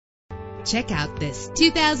Check out this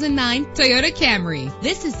 2009 Toyota Camry.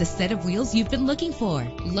 This is the set of wheels you've been looking for.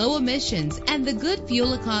 Low emissions and the good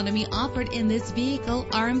fuel economy offered in this vehicle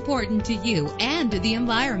are important to you and the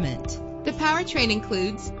environment. The powertrain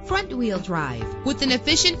includes front-wheel drive with an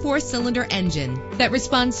efficient 4-cylinder engine that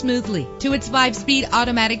responds smoothly to its 5-speed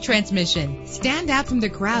automatic transmission. Stand out from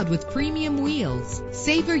the crowd with premium wheels.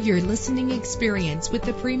 Savor your listening experience with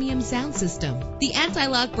the premium sound system. The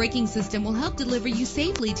anti-lock braking system will help deliver you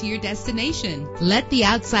safely to your destination. Let the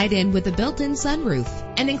outside in with a built-in sunroof.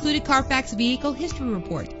 An included Carfax Vehicle History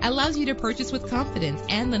Report allows you to purchase with confidence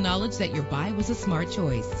and the knowledge that your buy was a smart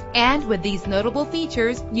choice. And with these notable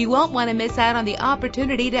features, you won't want to miss out on the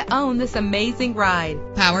opportunity to own this amazing ride.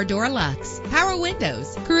 Power door locks, power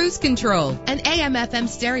windows, cruise control, an AM/FM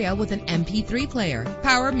stereo with an MP3 player,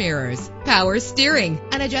 power mirrors, power steering,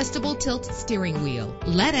 an adjustable tilt steering wheel.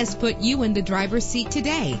 Let us put you in the driver's seat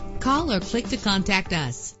today. Call or click to contact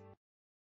us.